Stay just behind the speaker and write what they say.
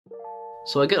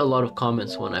So I get a lot of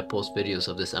comments when I post videos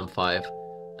of this M5,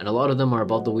 and a lot of them are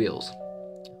about the wheels.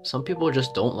 Some people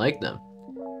just don't like them.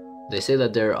 They say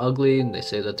that they're ugly, they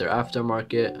say that they're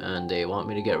aftermarket, and they want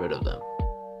me to get rid of them.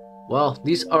 Well,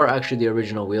 these are actually the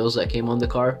original wheels that came on the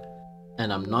car,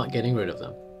 and I'm not getting rid of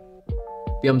them.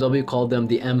 BMW called them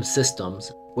the M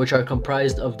systems, which are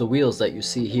comprised of the wheels that you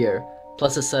see here,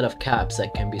 plus a set of caps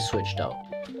that can be switched out.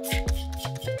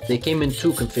 They came in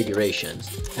two configurations.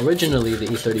 Originally, the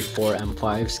E34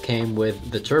 M5s came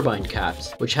with the turbine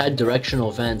caps, which had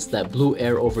directional vents that blew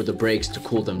air over the brakes to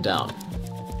cool them down.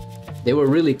 They were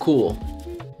really cool,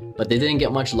 but they didn't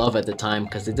get much love at the time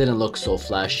because they didn't look so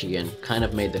flashy and kind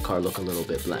of made the car look a little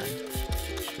bit bland.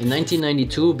 In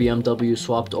 1992, BMW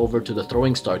swapped over to the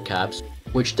throwing star caps,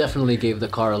 which definitely gave the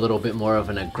car a little bit more of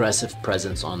an aggressive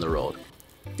presence on the road.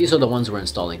 These are the ones we're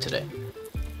installing today.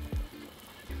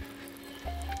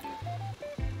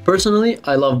 Personally,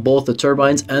 I love both the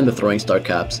turbines and the throwing star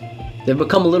caps. They've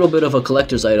become a little bit of a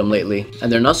collector's item lately,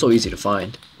 and they're not so easy to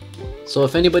find. So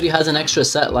if anybody has an extra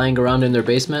set lying around in their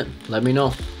basement, let me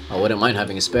know. I wouldn't mind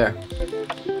having a spare.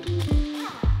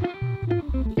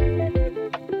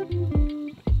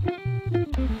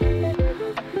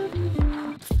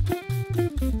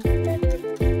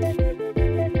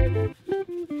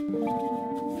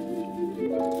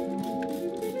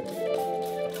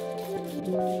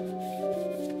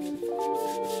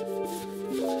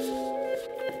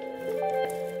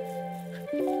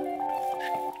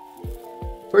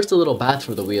 First, a little bath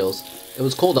for the wheels. It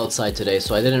was cold outside today,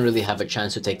 so I didn't really have a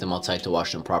chance to take them outside to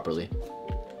wash them properly.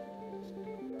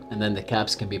 And then the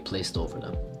caps can be placed over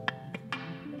them.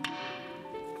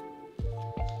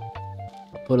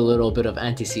 Put a little bit of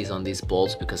anti-seize on these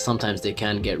bolts because sometimes they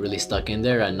can get really stuck in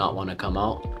there and not want to come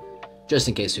out, just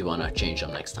in case we want to change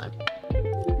them next time.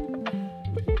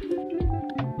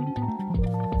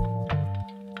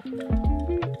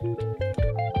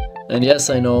 And yes,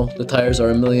 I know, the tires are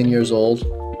a million years old.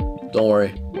 Don't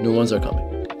worry, new ones are coming.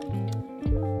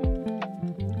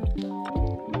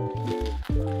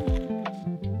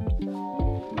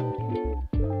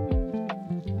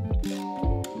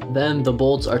 Then the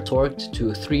bolts are torqued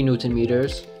to 3 Newton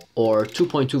meters, or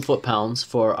 2.2 foot-pounds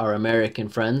for our American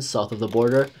friends south of the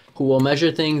border, who will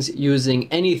measure things using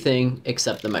anything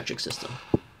except the metric system.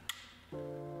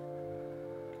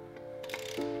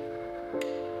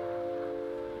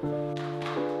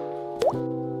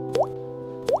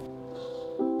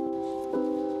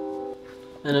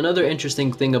 And another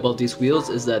interesting thing about these wheels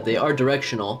is that they are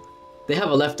directional. They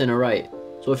have a left and a right.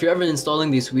 So if you're ever installing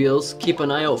these wheels, keep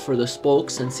an eye out for the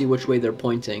spokes and see which way they're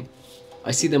pointing.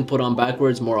 I see them put on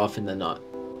backwards more often than not.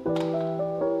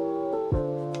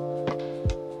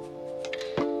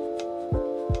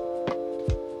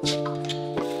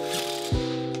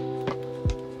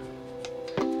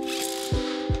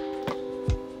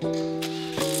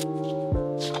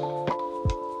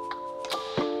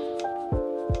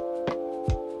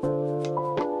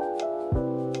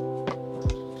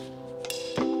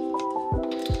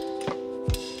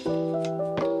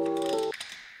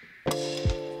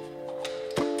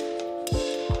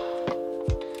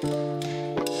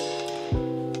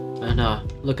 And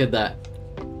look at that.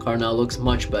 Car now looks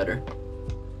much better.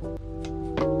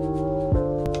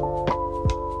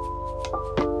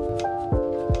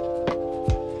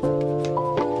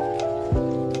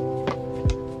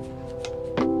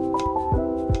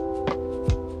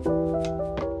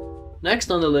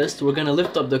 Next on the list, we're gonna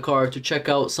lift up the car to check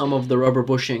out some of the rubber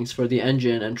bushings for the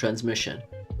engine and transmission.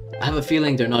 I have a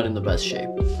feeling they're not in the best shape.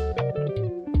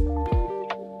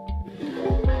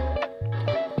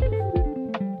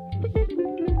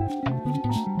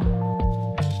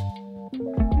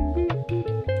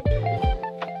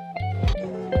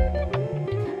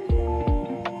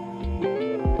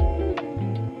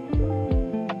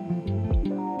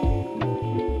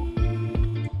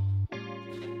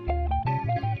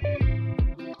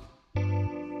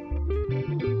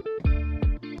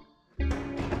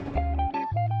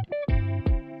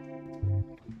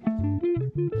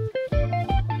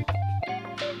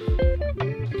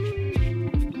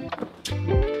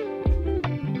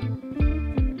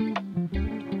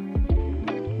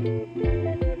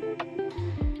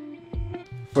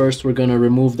 First, we're gonna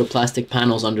remove the plastic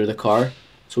panels under the car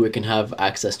so we can have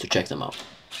access to check them out.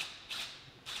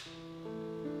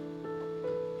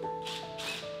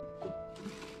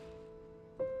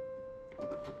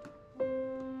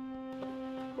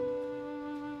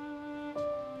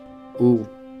 Ooh,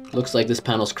 looks like this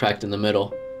panel's cracked in the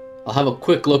middle. I'll have a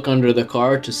quick look under the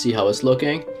car to see how it's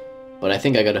looking, but I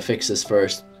think I gotta fix this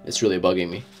first. It's really bugging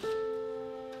me.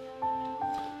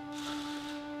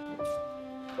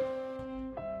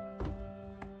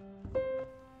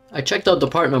 I checked out the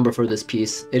part number for this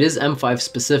piece. It is M5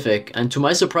 specific, and to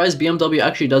my surprise, BMW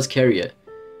actually does carry it.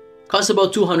 Costs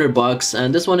about 200 bucks,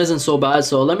 and this one isn't so bad,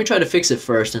 so let me try to fix it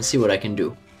first and see what I can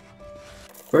do.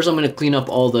 First, I'm going to clean up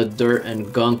all the dirt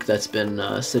and gunk that's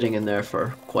been sitting in there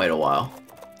for quite a while.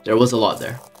 There was a lot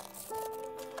there.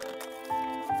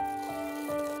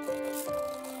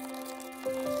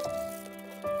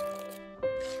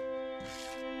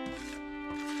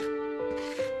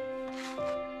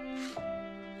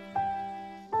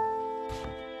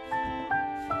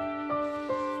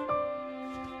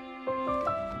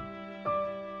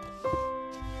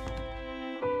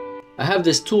 I have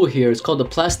this tool here, it's called a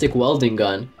plastic welding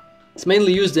gun. It's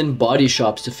mainly used in body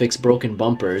shops to fix broken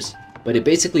bumpers, but it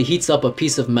basically heats up a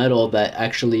piece of metal that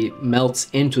actually melts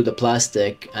into the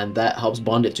plastic, and that helps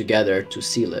bond it together to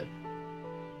seal it.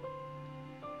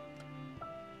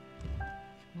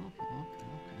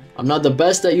 I'm not the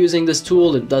best at using this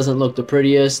tool, it doesn't look the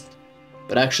prettiest,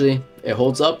 but actually it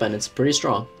holds up and it's pretty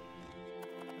strong.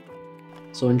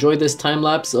 So enjoy this time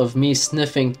lapse of me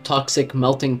sniffing toxic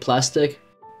melting plastic.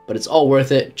 But it's all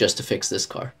worth it just to fix this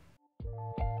car.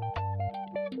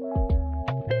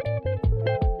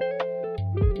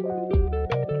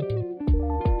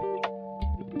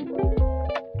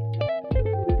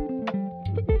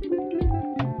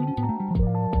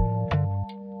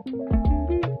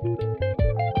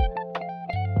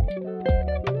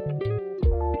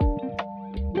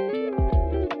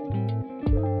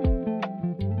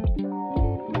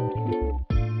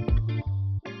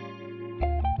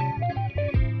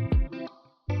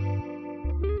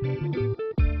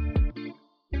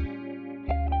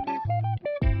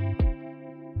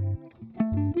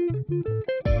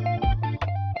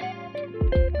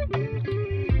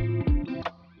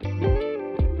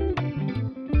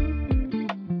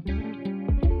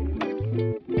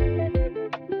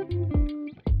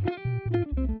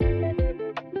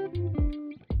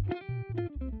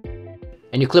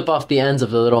 And you clip off the ends of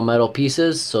the little metal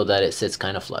pieces so that it sits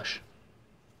kind of flush.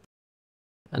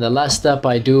 And the last step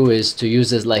I do is to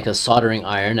use this like a soldering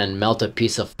iron and melt a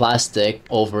piece of plastic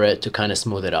over it to kind of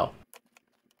smooth it out.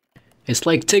 It's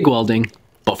like TIG welding,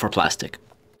 but for plastic.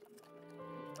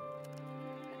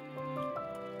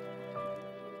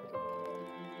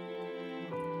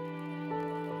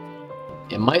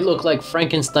 It might look like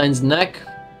Frankenstein's neck,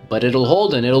 but it'll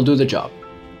hold and it'll do the job.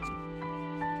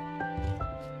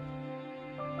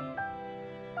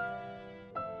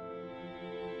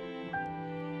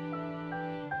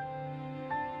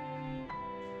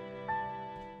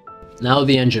 Now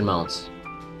the engine mounts.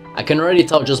 I can already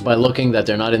tell just by looking that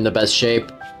they're not in the best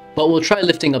shape, but we'll try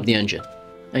lifting up the engine.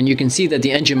 And you can see that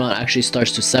the engine mount actually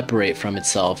starts to separate from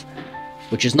itself,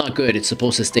 which is not good. It's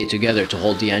supposed to stay together to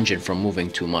hold the engine from moving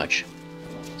too much.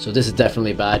 So this is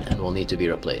definitely bad and will need to be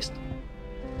replaced.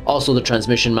 Also the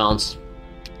transmission mounts,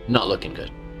 not looking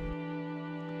good.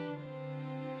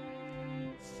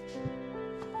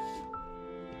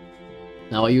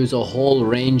 Now I use a whole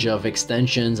range of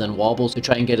extensions and wobbles to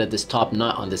try and get at this top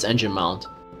nut on this engine mount,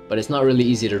 but it's not really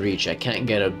easy to reach. I can't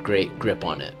get a great grip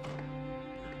on it.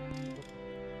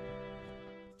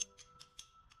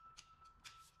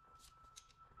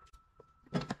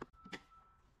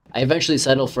 I eventually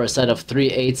settled for a set of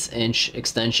 3/8 inch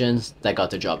extensions that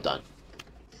got the job done.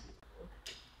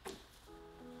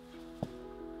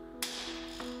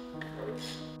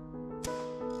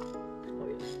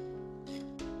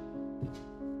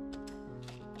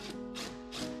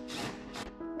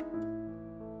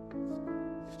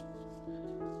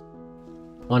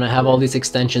 When I have all these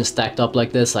extensions stacked up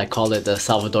like this, I call it the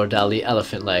Salvador Dali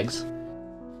elephant legs.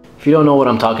 If you don't know what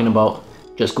I'm talking about,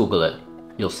 just Google it.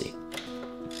 You'll see.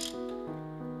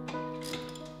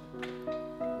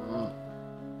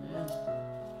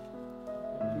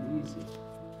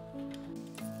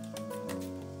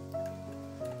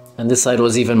 And this side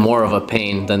was even more of a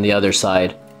pain than the other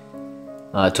side.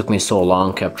 It took me so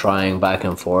long, kept trying back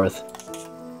and forth.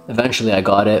 Eventually I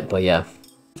got it, but yeah,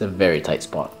 it's a very tight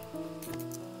spot.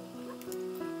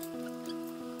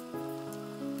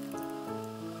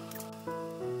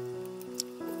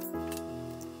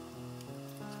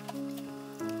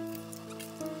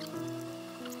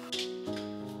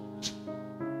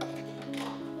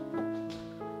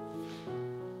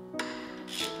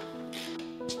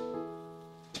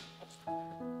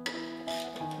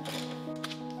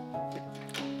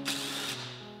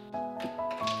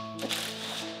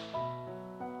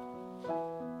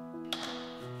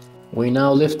 We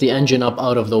now lift the engine up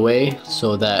out of the way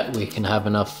so that we can have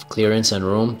enough clearance and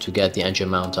room to get the engine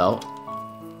mount out.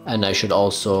 And I should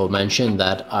also mention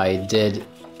that I did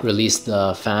release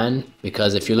the fan,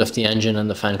 because if you lift the engine and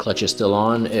the fan clutch is still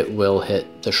on, it will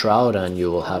hit the shroud and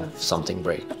you will have something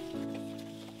break.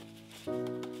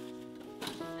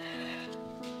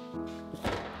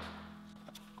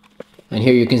 And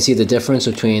here you can see the difference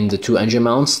between the two engine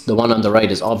mounts. The one on the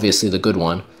right is obviously the good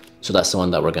one, so that's the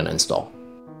one that we're going to install.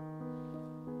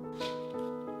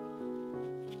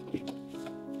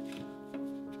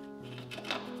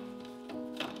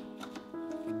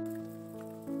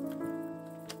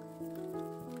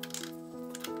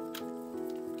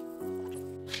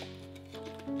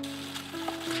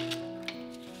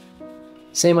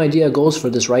 Same idea goes for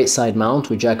this right side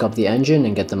mount. We jack up the engine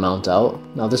and get the mount out.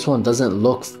 Now this one doesn't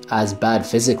look as bad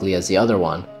physically as the other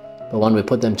one, but when we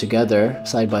put them together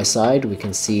side by side, we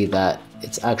can see that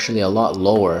it's actually a lot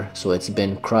lower, so it's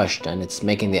been crushed and it's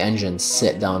making the engine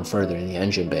sit down further in the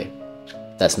engine bay.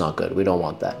 That's not good, we don't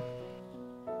want that.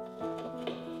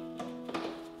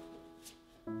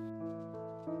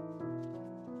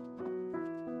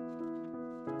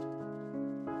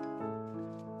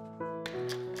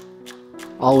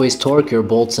 Always torque your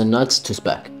bolts and nuts to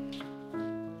spec.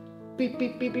 Beep,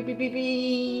 beep, beep, beep, beep, beep,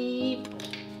 beep.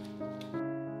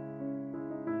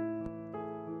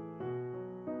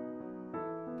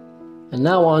 And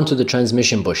now on to the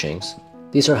transmission bushings.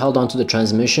 These are held onto the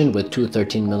transmission with two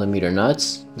 13mm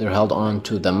nuts. They're held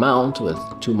onto the mount with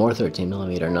two more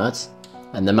 13mm nuts.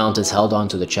 And the mount is held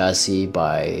onto the chassis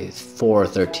by four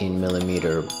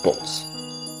 13mm bolts.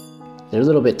 They're a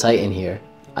little bit tight in here.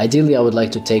 Ideally, I would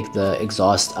like to take the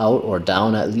exhaust out or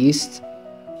down at least,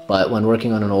 but when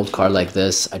working on an old car like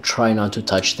this, I try not to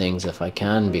touch things if I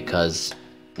can, because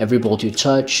every bolt you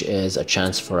touch is a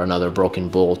chance for another broken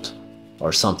bolt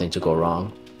or something to go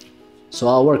wrong. So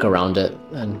I'll work around it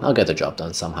and I'll get the job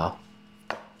done somehow.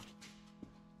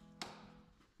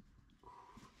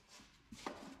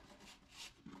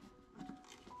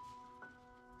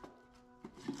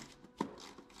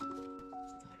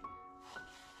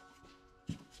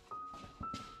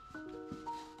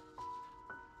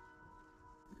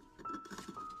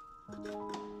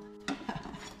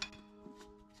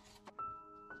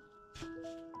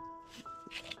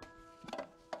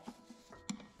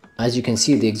 As you can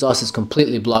see, the exhaust is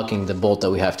completely blocking the bolt that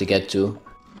we have to get to,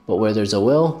 but where there's a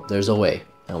will, there's a way,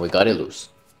 and we got it loose.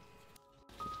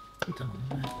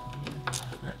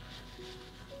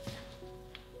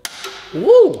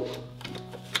 Woo!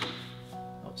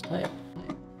 That was tight.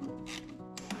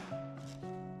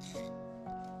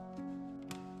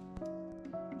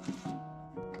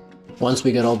 Once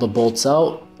we get all the bolts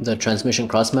out, the transmission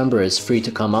crossmember is free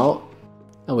to come out,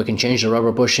 and we can change the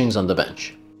rubber bushings on the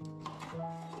bench.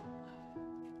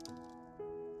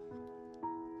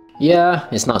 Yeah,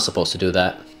 it's not supposed to do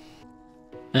that.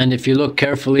 And if you look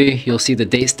carefully, you'll see the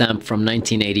date stamp from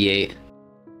 1988.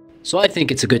 So I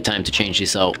think it's a good time to change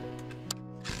this out.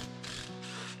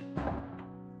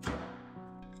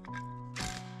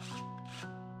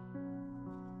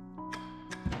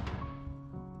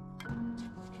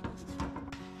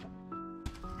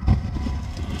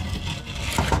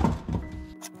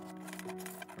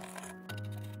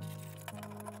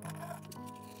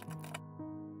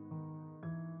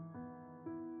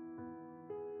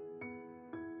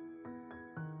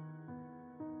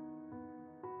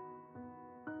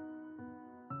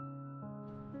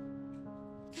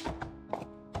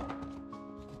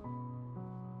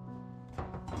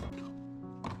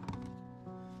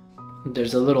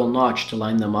 There's a little notch to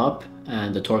line them up,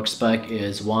 and the torque spec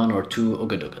is 1 or 2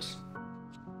 Oogadogas.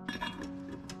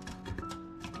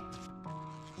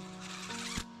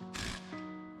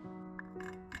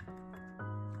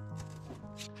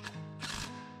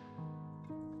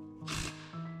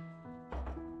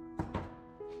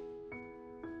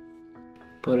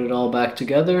 Put it all back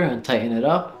together and tighten it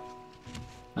up,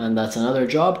 and that's another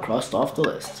job crossed off the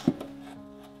list.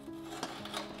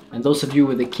 And those of you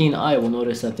with a keen eye will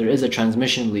notice that there is a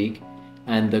transmission leak,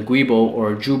 and the guibo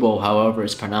or jubo, however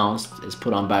it's pronounced, is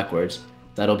put on backwards.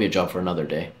 That'll be a job for another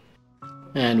day.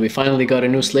 And we finally got a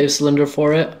new slave cylinder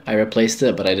for it. I replaced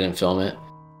it, but I didn't film it.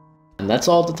 And that's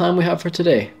all the time we have for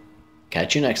today.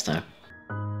 Catch you next time.